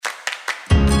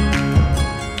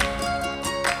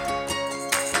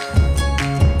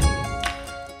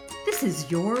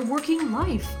Your Working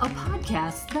Life, a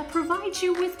podcast that provides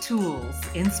you with tools,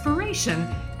 inspiration,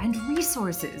 and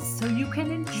resources so you can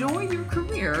enjoy your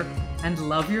career and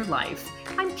love your life.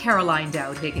 I'm Caroline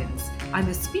Dowd Higgins. I'm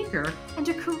a speaker and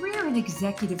a career and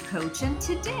executive coach, and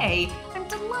today I'm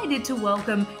delighted to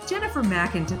welcome Jennifer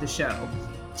Mackin to the show.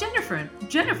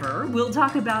 Jennifer will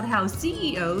talk about how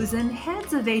CEOs and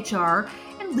heads of HR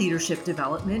and leadership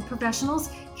development professionals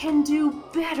can do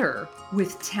better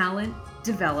with talent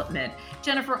development.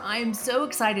 Jennifer, I'm so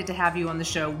excited to have you on the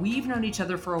show. We've known each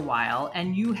other for a while,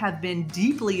 and you have been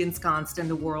deeply ensconced in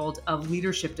the world of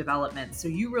leadership development. So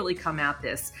you really come at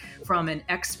this from an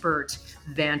expert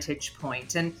vantage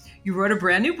point. And you wrote a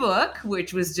brand new book,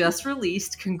 which was just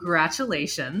released.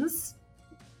 Congratulations.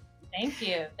 Thank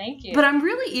you. Thank you. But I'm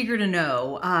really eager to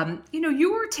know,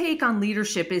 your take on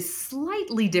leadership is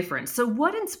slightly different. So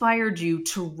what inspired you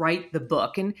to write the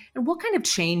book, and what kind of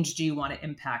change do you want to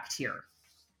impact here?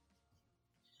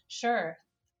 Sure.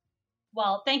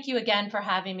 Well, thank you again for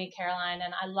having me, Caroline.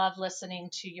 And I love listening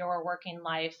to Your Working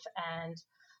Life and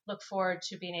look forward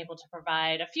to being able to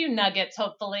provide a few nuggets,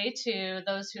 hopefully, to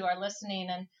those who are listening.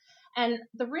 And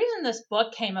the reason this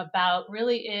book came about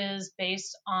really is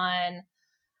based on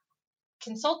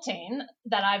consulting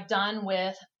that I've done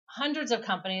with hundreds of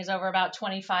companies over about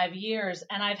 25 years.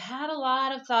 And I've had a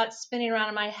lot of thoughts spinning around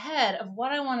in my head of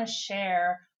what I want to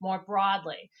share more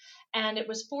broadly. And it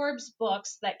was Forbes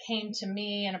Books that came to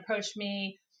me and approached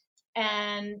me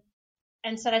and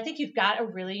said, I think you've got a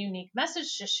really unique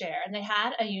message to share. And they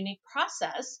had a unique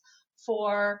process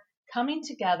for coming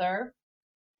together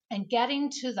and getting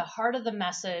to the heart of the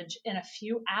message in a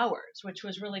few hours, which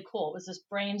was really cool. It was this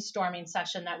brainstorming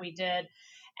session that we did.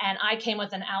 And I came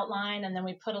with an outline, and then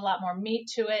we put a lot more meat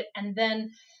to it. And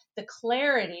then the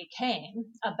clarity came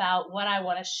about what I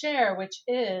want to share, which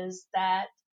is that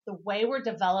the way we're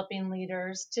developing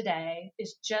leaders today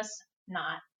is just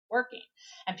not working.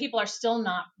 And people are still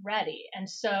not ready. And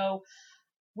so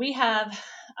we have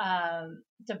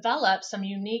developed some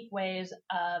unique ways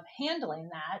of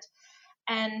handling that.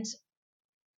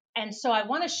 And so I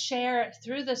want to share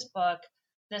through this book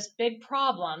this big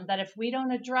problem that if we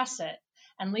don't address it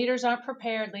and leaders aren't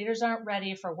prepared, leaders aren't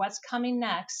ready for what's coming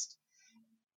next,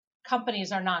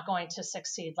 companies are not going to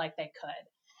succeed like they could.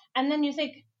 And then you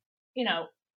think,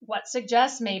 what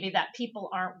suggests maybe that people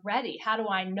aren't ready? How do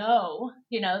I know,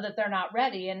 that they're not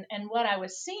ready? And what I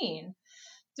was seeing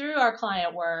through our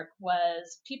client work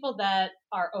was people that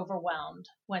are overwhelmed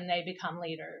when they become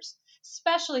leaders,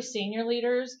 especially senior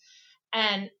leaders.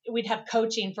 And we'd have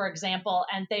coaching, for example,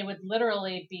 and they would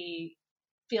literally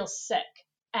feel sick.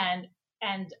 And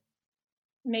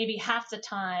maybe half the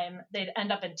time they'd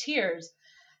end up in tears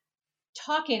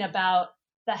talking about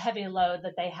the heavy load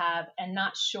that they have and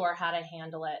not sure how to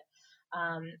handle it.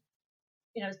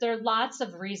 There are lots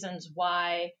of reasons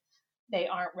why they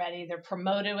aren't ready. They're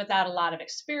promoted without a lot of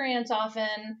experience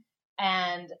often.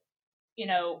 And,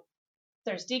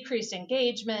 there's decreased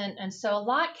engagement. And so a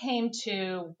lot came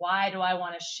to why do I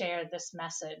want to share this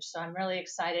message? So I'm really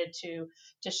excited to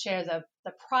share the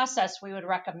process we would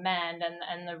recommend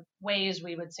and the ways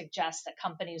we would suggest that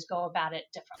companies go about it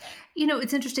differently.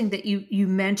 It's interesting that you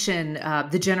mention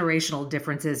the generational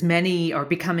differences. Many are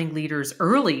becoming leaders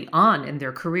early on in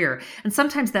their career. And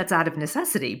sometimes that's out of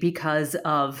necessity because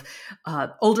of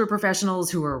older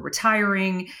professionals who are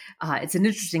retiring. It's an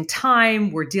interesting time.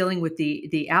 We're dealing with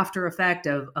the after effect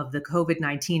of the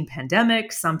COVID-19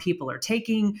 pandemic. Some people are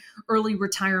taking early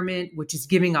retirement, which is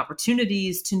giving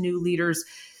opportunities to new leaders.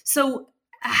 So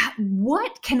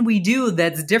what can we do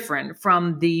that's different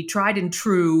from the tried and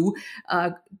true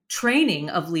training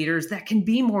of leaders that can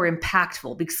be more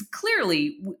impactful? Because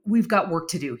clearly we've got work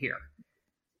to do here.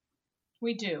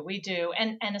 We do.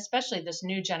 And especially this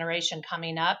new generation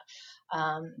coming up,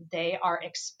 they are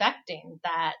expecting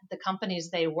that the companies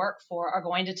they work for are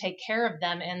going to take care of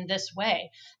them in this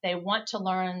way. They want to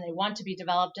learn, they want to be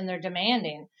developed, and they're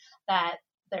demanding that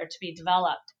they're to be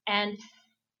developed. And,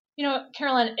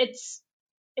 Carolyn, it's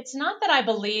not that I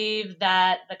believe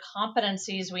that the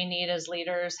competencies we need as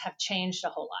leaders have changed a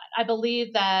whole lot. I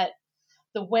believe that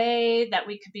the way that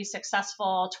we could be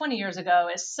successful 20 years ago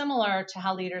is similar to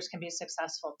how leaders can be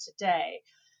successful today.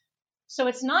 So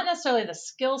it's not necessarily the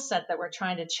skill set that we're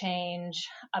trying to change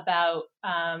about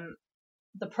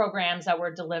the programs that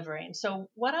we're delivering. So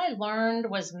what I learned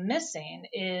was missing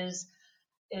is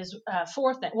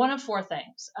one of four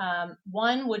things.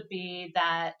 One would be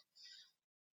that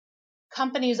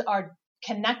companies are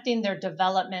connecting their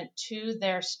development to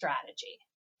their strategy.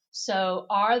 So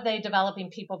are they developing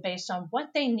people based on what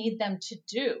they need them to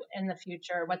do in the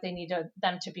future, what they need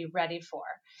them to be ready for?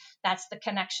 That's the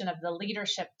connection of the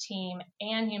leadership team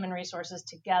and human resources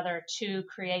together to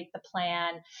create the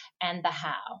plan and the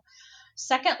how.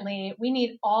 Secondly, we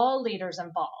need all leaders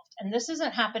involved. And this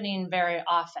isn't happening very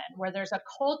often, where there's a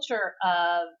culture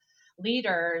of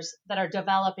leaders that are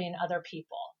developing other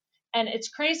people. And it's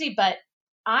crazy, but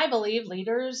I believe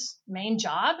leaders' main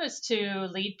job is to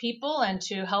lead people and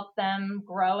to help them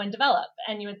grow and develop.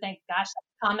 And you would think, gosh, that's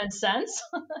common sense.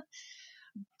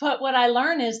 But what I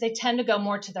learn is they tend to go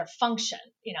more to their function,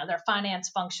 their finance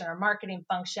function or marketing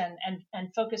function,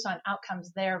 and focus on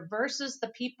outcomes there versus the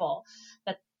people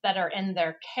that are in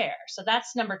their care. So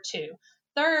that's number two.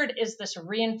 Third is this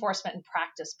reinforcement and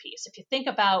practice piece. If you think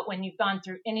about when you've gone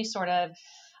through any sort of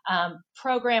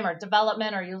program or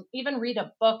development, or you even read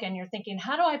a book and you're thinking,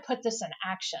 how do I put this in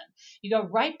action? You go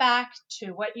right back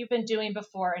to what you've been doing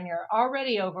before and you're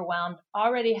already overwhelmed,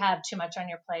 already have too much on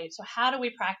your plate. So how do we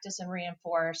practice and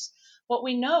reinforce what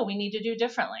we know we need to do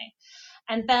differently?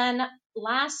 And then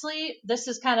lastly, this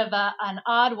is kind of an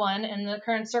odd one in the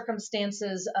current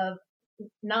circumstances of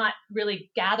not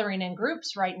really gathering in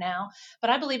groups right now,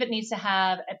 but I believe it needs to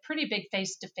have a pretty big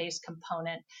face-to-face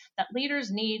component, that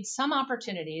leaders need some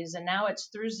opportunities, and now it's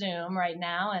through Zoom right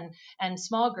now and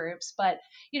small groups, but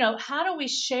how do we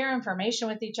share information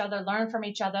with each other, learn from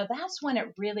each other? That's when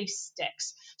it really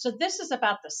sticks. So this is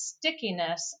about the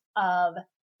stickiness of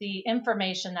the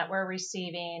information that we're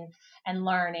receiving and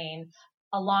learning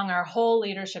along our whole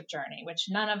leadership journey, which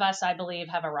none of us, I believe,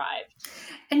 have arrived.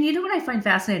 And you know what I find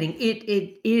fascinating?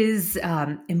 It is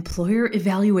employer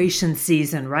evaluation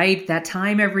season, right? That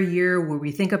time every year where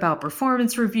we think about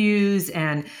performance reviews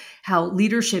and how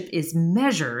leadership is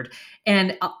measured.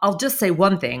 And I'll just say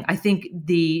one thing. I think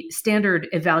the standard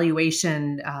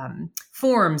evaluation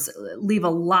forms leave a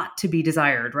lot to be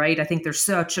desired, right? I think there's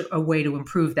such a way to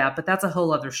improve that, but that's a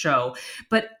whole other show.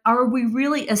 But are we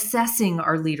really assessing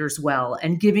our leaders well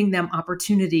and giving them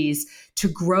opportunities to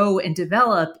grow and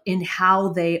develop in how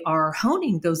they are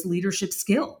honing those leadership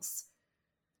skills?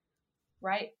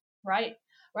 Right.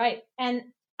 And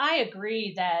I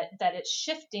agree that it's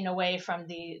shifting away from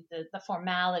the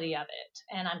formality of it,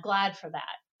 and I'm glad for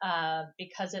that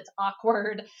because it's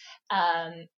awkward.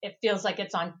 It feels like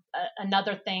it's on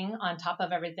another thing on top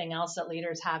of everything else that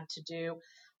leaders have to do.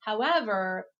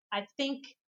 However, I think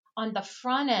on the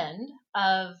front end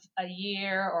of a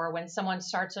year or when someone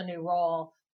starts a new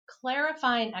role,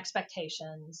 clarifying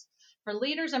expectations for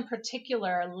leaders in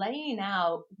particular, laying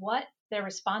out what their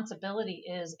responsibility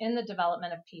is in the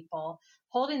development of people,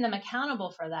 holding them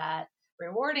accountable for that,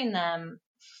 rewarding them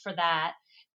for that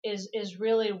is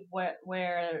really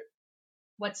where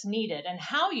what's needed. And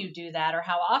how you do that or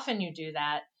how often you do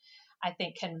that, I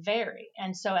think can vary.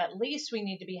 And so at least we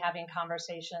need to be having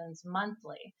conversations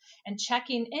monthly and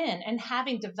checking in and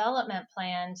having development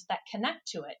plans that connect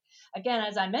to it. Again,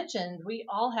 as I mentioned, we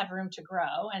all have room to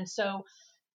grow. And so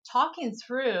talking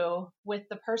through with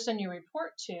the person you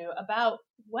report to about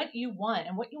what you want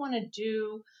and what you want to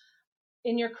do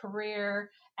in your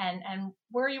career and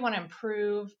where you want to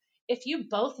improve. If you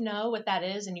both know what that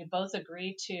is and you both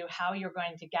agree to how you're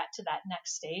going to get to that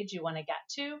next stage you want to get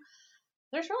to,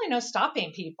 there's really no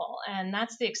stopping people. And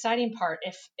that's the exciting part.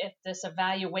 If this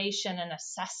evaluation and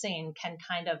assessing can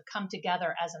kind of come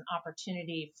together as an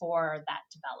opportunity for that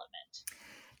development.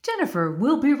 Jennifer,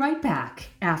 we'll be right back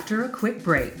after a quick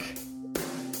break.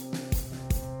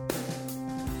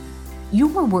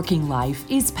 Your working life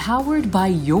is powered by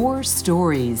your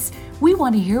stories. We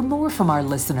want to hear more from our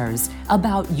listeners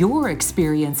about your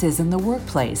experiences in the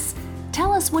workplace.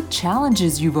 Tell us what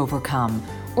challenges you've overcome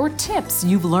or tips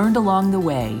you've learned along the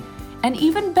way. And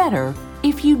even better,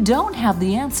 if you don't have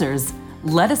the answers,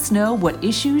 let us know what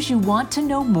issues you want to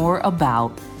know more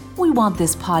about. We want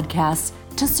this podcast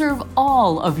to serve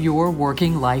all of your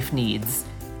working life needs.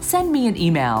 Send me an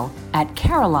email at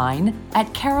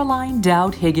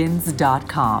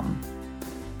caroline@carolinedowdhiggins.com.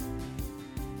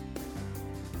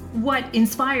 What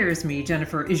inspires me,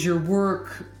 Jennifer, is your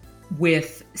work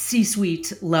with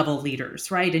C-suite level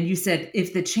leaders, right? And you said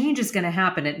if the change is going to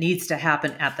happen, it needs to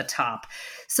happen at the top.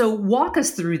 So walk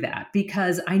us through that,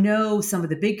 because I know some of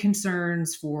the big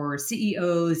concerns for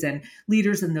CEOs and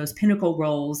leaders in those pinnacle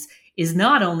roles is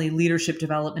not only leadership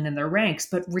development in their ranks,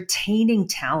 but retaining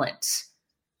talent.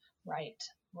 Right.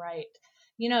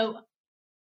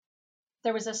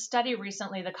 There was a study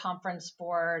recently, the Conference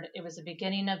Board, it was the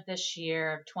beginning of this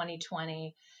year, of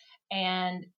 2020,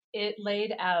 and it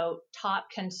laid out top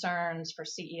concerns for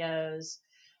CEOs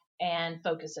and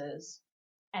focuses.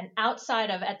 And outside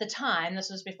of, at the time, this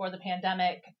was before the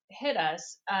pandemic hit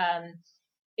us,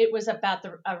 it was about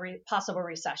the possible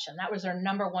recession. That was their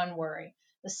number one worry.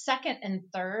 The second and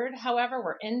third, however,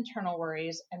 were internal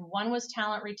worries, and one was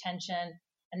talent retention,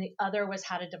 and the other was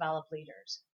how to develop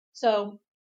leaders. So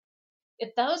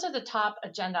if those are the top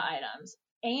agenda items,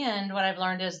 and what I've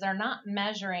learned is they're not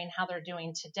measuring how they're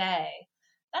doing today,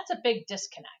 that's a big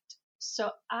disconnect. So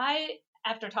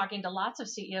after talking to lots of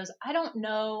CEOs, I don't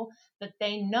know that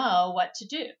they know what to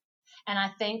do. And I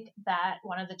think that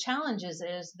one of the challenges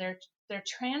is they're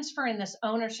transferring this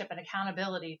ownership and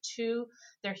accountability to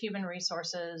their human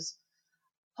resources,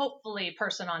 hopefully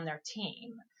person on their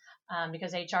team,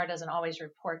 because HR doesn't always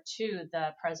report to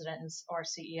the president or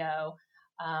CEO,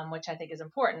 which I think is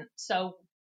important.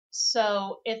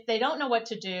 So if they don't know what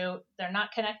to do, they're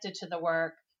not connected to the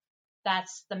work.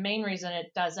 That's the main reason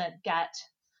it doesn't get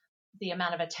the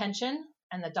amount of attention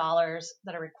and the dollars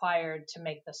that are required to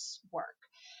make this work.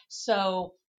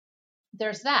 So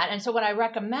there's that. And so what I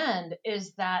recommend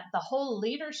is that the whole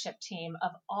leadership team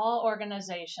of all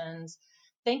organizations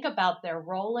think about their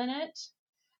role in it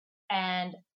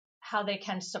and how they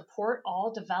can support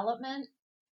all development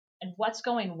and what's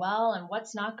going well and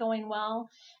what's not going well.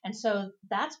 And so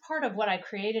that's part of what I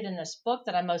created in this book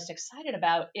that I'm most excited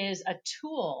about, is a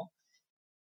tool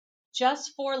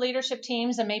just for leadership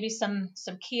teams and maybe some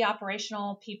key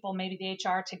operational people, maybe the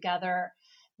HR together,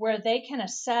 where they can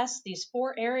assess these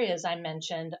 4 areas I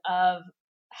mentioned of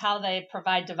how they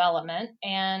provide development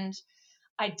and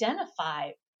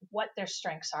identify what their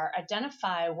strengths are,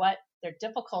 identify what their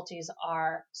difficulties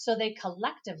are, so they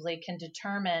collectively can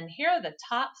determine, here are the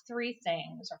top 3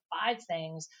 things or 5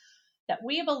 things that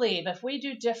we believe if we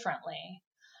do differently,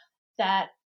 that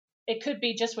it could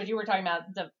be just what you were talking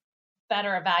about, the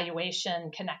better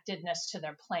evaluation, connectedness to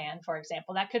their plan, for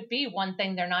example. That could be one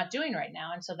thing they're not doing right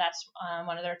now. And so that's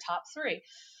one of their top 3.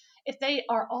 If they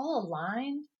are all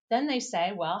aligned, then they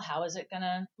say, well,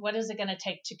 what is it going to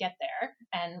take to get there?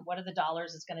 And what are the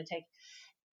dollars it's going to take?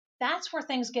 That's where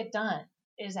things get done,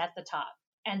 is at the top.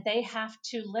 And they have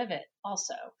to live it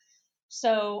also.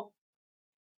 So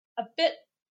a bit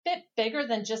bigger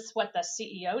than just what the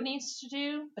CEO needs to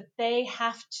do, but they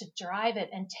have to drive it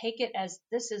and take it as,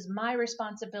 this is my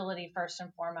responsibility first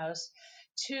and foremost,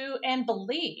 and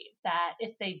believe that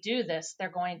if they do this, they're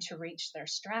going to reach their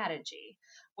strategy,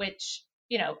 which,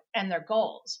 and their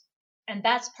goals. And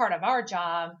that's part of our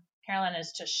job, Carolyn,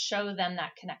 is to show them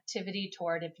that connectivity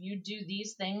toward, if you do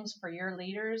these things for your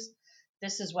leaders,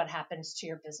 this is what happens to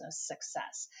your business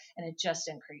success. And it just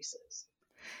increases.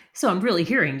 So I'm really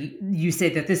hearing you say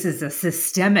that this is a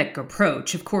systemic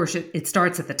approach. Of course, it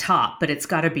starts at the top, but it's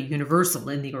got to be universal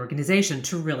in the organization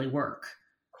to really work.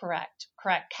 Correct.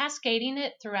 Cascading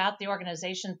it throughout the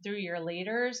organization through your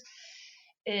leaders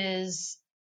is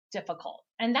difficult.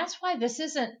 And that's why this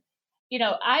isn't,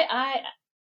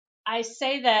 I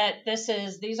say that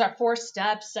these are 4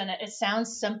 steps, and it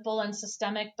sounds simple and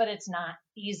systemic, but it's not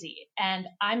easy. And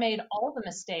I made all the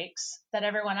mistakes that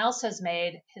everyone else has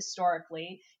made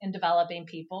historically in developing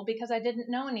people, because I didn't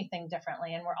know anything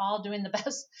differently, and we're all doing the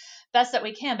best that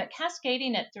we can. But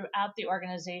cascading it throughout the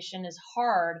organization is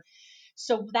hard.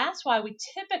 So that's why we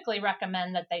typically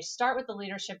recommend that they start with the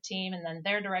leadership team and then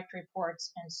their direct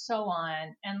reports and so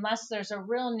on, unless there's a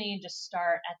real need to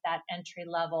start at that entry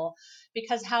level.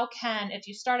 Because if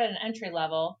you start at an entry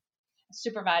level,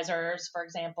 supervisors, for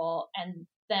example, and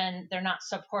then they're not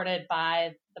supported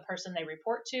by the person they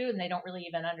report to, and they don't really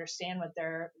even understand what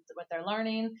they're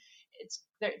learning,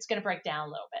 it's going to break down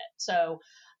a little bit. So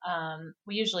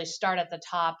we usually start at the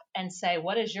top and say,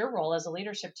 what is your role as a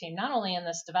leadership team, not only in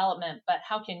this development, but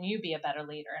how can you be a better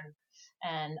leader,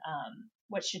 and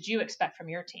what should you expect from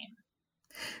your team?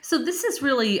 So this is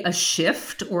really a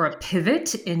shift or a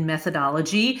pivot in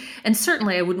methodology. And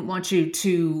certainly I wouldn't want you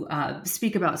to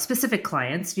speak about specific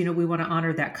clients. We want to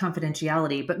honor that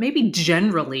confidentiality, but maybe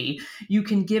generally you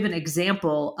can give an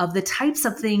example of the types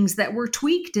of things that were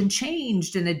tweaked and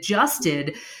changed and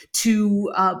adjusted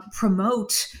to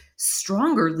promote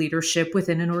stronger leadership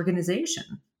within an organization.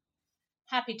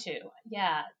 Happy to.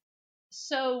 Yeah.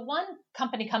 So one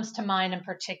company comes to mind in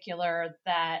particular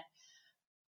that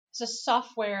it's a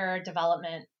software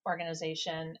development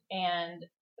organization, and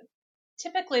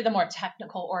typically the more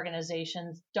technical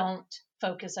organizations don't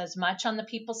focus as much on the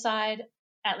people side,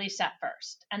 at least at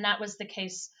first. And that was the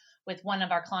case with one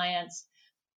of our clients.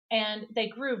 And they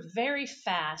grew very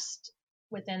fast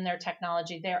within their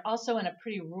technology. They're also in a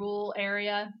pretty rural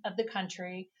area of the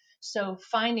country, so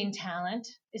finding talent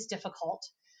is difficult,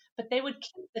 but they would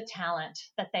keep the talent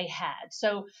that they had.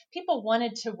 So people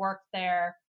wanted to work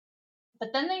there. But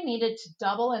then they needed to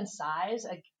double in size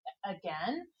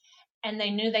again, and they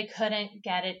knew they couldn't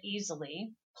get it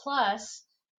easily. Plus,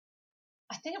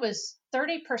 I think it was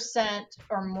 30%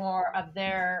 or more of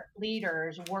their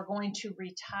leaders were going to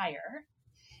retire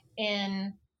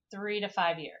in 3 to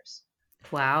 5 years.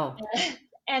 Wow.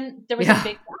 And there was a Yeah.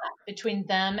 big gap between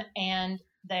them and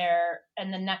the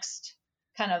next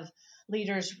kind of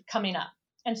leaders coming up.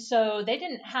 And so they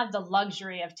didn't have the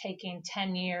luxury of taking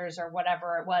 10 years or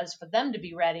whatever it was for them to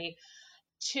be ready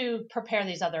to prepare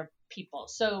these other people.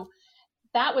 So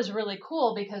that was really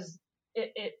cool because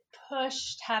it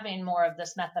pushed having more of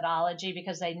this methodology,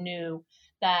 because they knew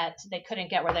that they couldn't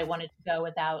get where they wanted to go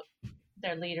without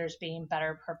their leaders being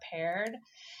better prepared.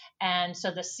 And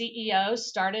so the CEO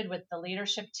started with the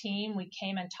leadership team. We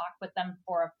came and talked with them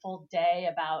for a full day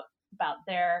about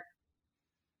their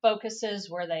focuses,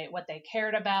 what they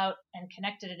cared about, and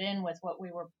connected it in with what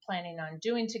we were planning on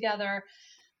doing together.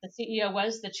 The CEO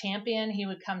was the champion. He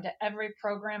would come to every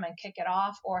program and kick it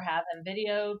off, or have them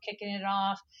video kicking it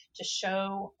off to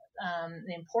show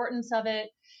the importance of it,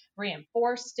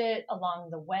 reinforced it along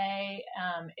the way.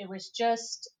 It was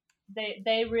just,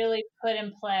 they really put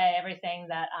in play everything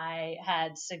that I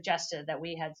had suggested, that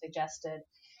we had suggested.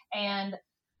 And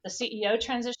the CEO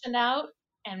transitioned out,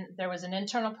 and there was an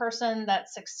internal person that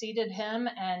succeeded him,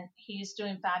 and he's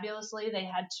doing fabulously. They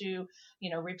had to,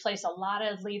 replace a lot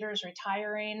of leaders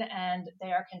retiring, and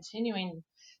they are continuing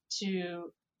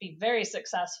to be very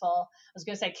successful. I was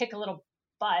going to say kick a little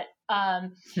butt,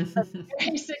 but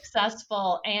very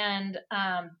successful, and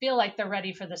feel like they're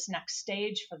ready for this next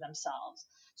stage for themselves.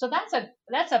 So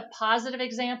that's a positive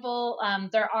example.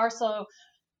 There are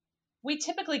we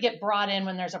typically get brought in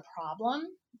when there's a problem.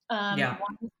 Yeah.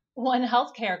 One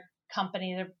healthcare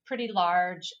company, they're pretty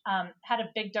large, had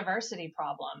a big diversity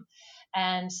problem,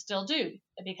 and still do,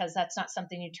 because that's not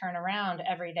something you turn around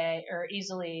every day or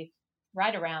easily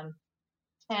right around.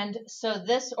 And so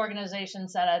this organization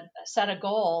set a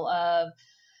goal of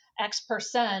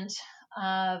X%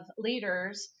 of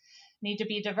leaders need to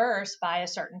be diverse by a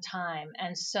certain time.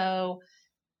 And so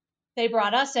they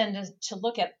brought us in to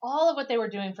look at all of what they were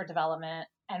doing for development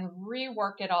and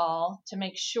rework it all to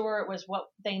make sure it was what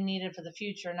they needed for the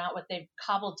future, not what they've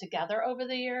cobbled together over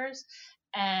the years.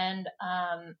 And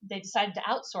they decided to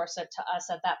outsource it to us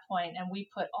at that point. And we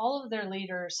put all of their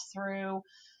leaders through,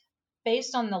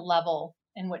 based on the level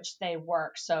in which they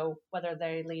work. So whether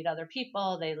they lead other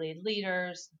people, they lead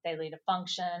leaders, they lead a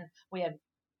function. We have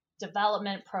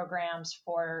development programs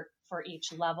for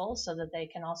each level, so that they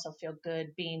can also feel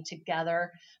good being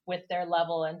together with their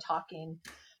level and talking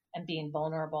and being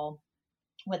vulnerable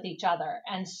with each other.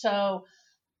 And so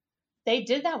they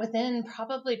did that within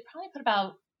probably put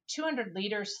about 200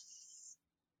 leaders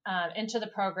into the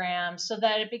program, so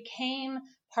that it became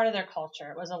part of their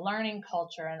culture. It was a learning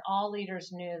culture, and all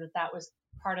leaders knew that that was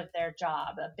part of their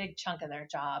job, a big chunk of their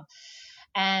job.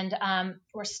 And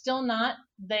we're still not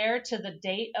there to the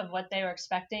date of what they were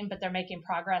expecting, but they're making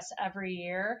progress every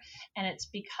year. And it's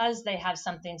because they have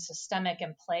something systemic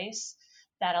in place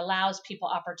that allows people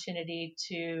opportunity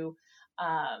to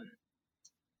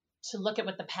look at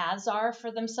what the paths are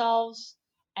for themselves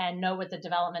and know what the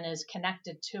development is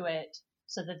connected to it,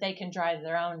 so that they can drive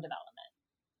their own development.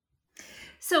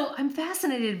 So I'm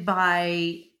fascinated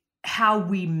by how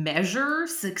we measure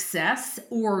success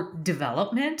or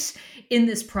development in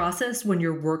this process when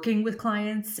you're working with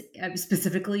clients,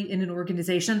 specifically in an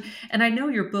organization. And I know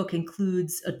your book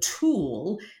includes a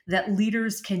tool that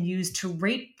leaders can use to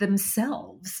rate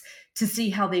themselves to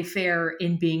see how they fare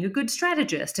in being a good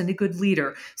strategist and a good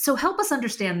leader. So help us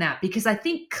understand that, because I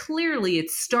think clearly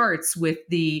it starts with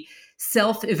the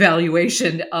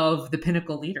self-evaluation of the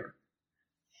pinnacle leader.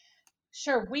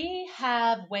 Sure. We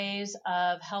have ways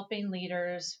of helping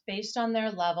leaders, based on their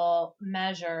level,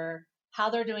 measure how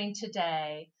they're doing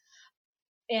today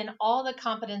in all the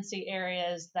competency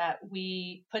areas that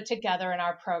we put together in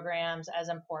our programs as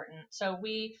important. So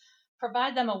we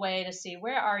provide them a way to see,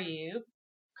 where are you,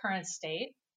 current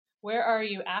state? Where are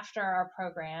you after our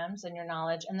programs and your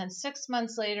knowledge? And then 6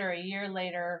 months later, a year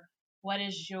later, what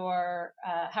is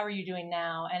how are you doing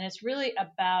now? And it's really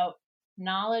about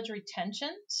knowledge retention.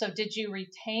 So did you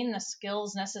retain the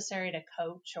skills necessary to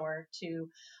coach, or to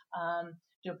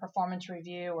do a performance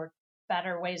review, or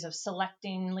better ways of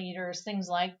selecting leaders, things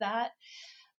like that?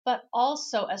 But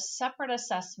also a separate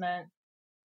assessment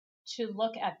to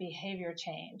look at behavior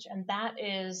change. And that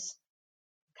is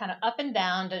kind of up and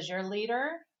down. Does your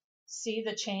leader see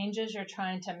the changes you're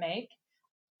trying to make?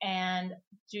 And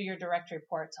do your direct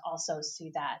reports also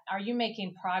see that? Are you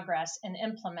making progress in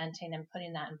implementing and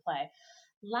putting that in play?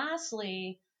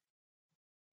 Lastly,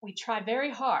 we try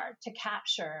very hard to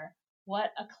capture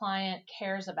what a client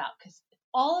cares about, because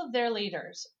all of their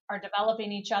leaders are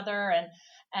developing each other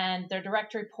and their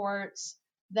direct reports,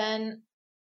 then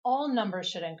all numbers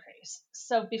should increase.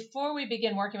 So before we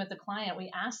begin working with the client,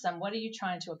 we ask them, what are you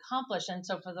trying to accomplish? And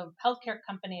so for the healthcare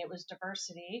company, it was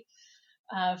diversity.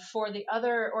 For the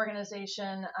other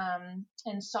organization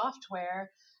in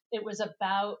software, it was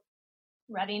about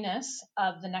readiness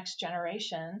of the next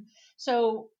generation.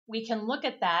 So we can look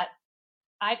at that.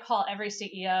 I call every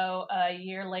CEO a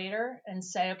year later and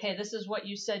say, okay, this is what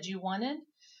you said you wanted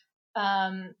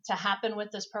to happen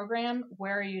with this program.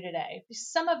 Where are you today?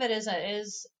 Some of it is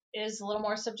a little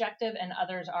more subjective, and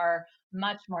others are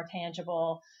much more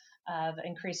tangible, of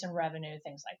increase in revenue,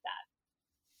 things like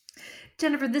that.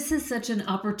 Jennifer, this is such an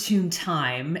opportune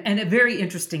time and a very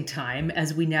interesting time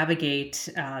as we navigate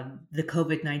the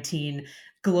COVID-19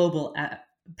 global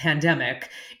pandemic.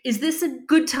 Is this a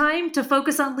good time to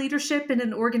focus on leadership in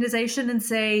an organization and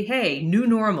say, hey, new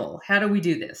normal, how do we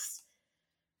do this?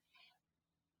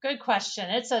 Good question.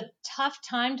 It's a tough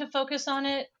time to focus on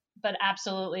it, but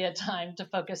absolutely a time to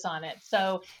focus on it.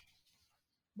 So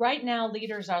right now,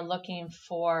 leaders are looking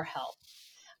for help.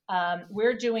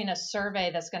 We're doing a survey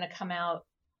that's going to come out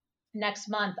next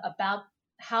month about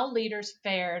how leaders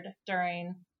fared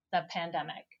during the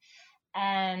pandemic.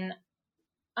 And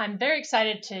I'm very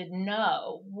excited to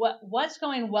know what's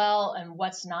going well and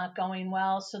what's not going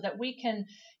well, so that we can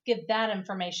give that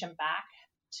information back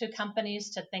to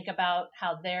companies to think about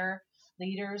how their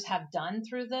leaders have done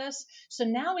through this. So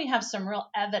now we have some real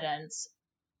evidence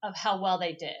of how well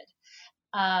they did.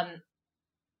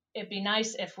 It'd be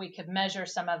nice if we could measure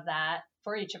some of that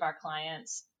for each of our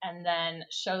clients and then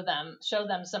show them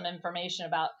some information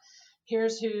about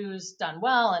here's who's done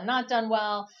well and not done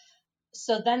well.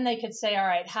 So then they could say, all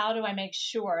right, how do I make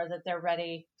sure that they're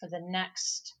ready for the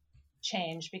next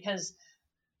change? Because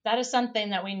that is something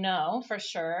that we know for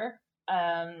sure,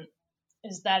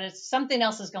 is that it's something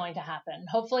else is going to happen.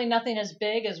 Hopefully nothing as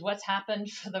big as what's happened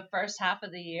for the first half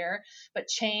of the year, but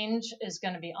change is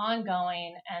going to be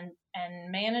ongoing,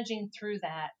 and managing through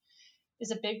that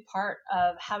is a big part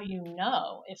of how you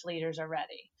know if leaders are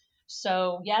ready.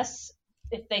 So yes,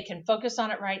 if they can focus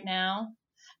on it right now,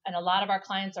 and a lot of our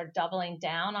clients are doubling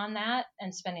down on that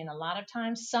and spending a lot of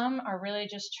time. Some are really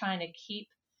just trying to keep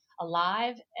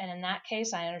alive. And in that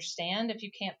case, I understand if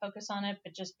you can't focus on it,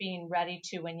 but just being ready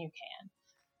to when you can.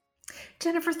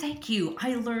 Jennifer, thank you.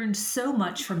 I learned so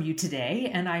much from you today,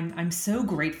 and I'm so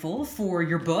grateful for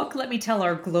your book. Let me tell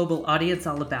our global audience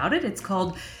all about it. It's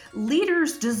called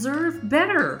Leaders Deserve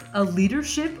Better, A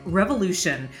Leadership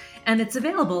Revolution, and it's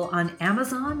available on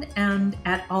Amazon and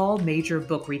at all major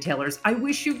book retailers. I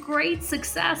wish you great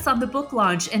success on the book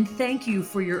launch, and thank you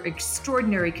for your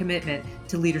extraordinary commitment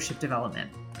to leadership development.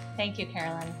 Thank you,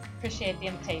 Carolyn. Appreciate the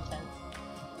invitation.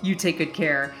 You take good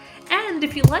care. And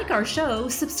if you like our show,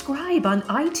 subscribe on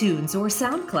iTunes or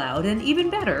SoundCloud, and even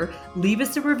better, leave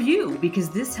us a review, because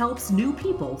this helps new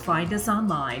people find us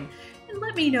online. And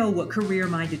let me know what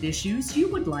career-minded issues you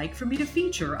would like for me to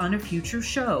feature on a future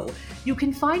show. You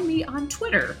can find me on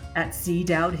Twitter at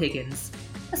 @CDowdHiggins.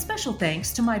 A special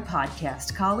thanks to my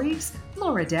podcast colleagues,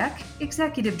 Laura Deck,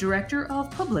 Executive Director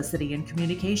of Publicity and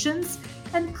Communications,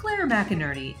 and Claire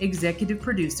McInerney, Executive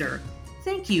Producer.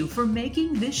 Thank you for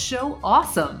making this show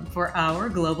awesome for our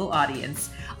global audience.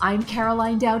 I'm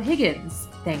Caroline Dowd Higgins.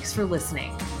 Thanks for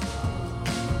listening.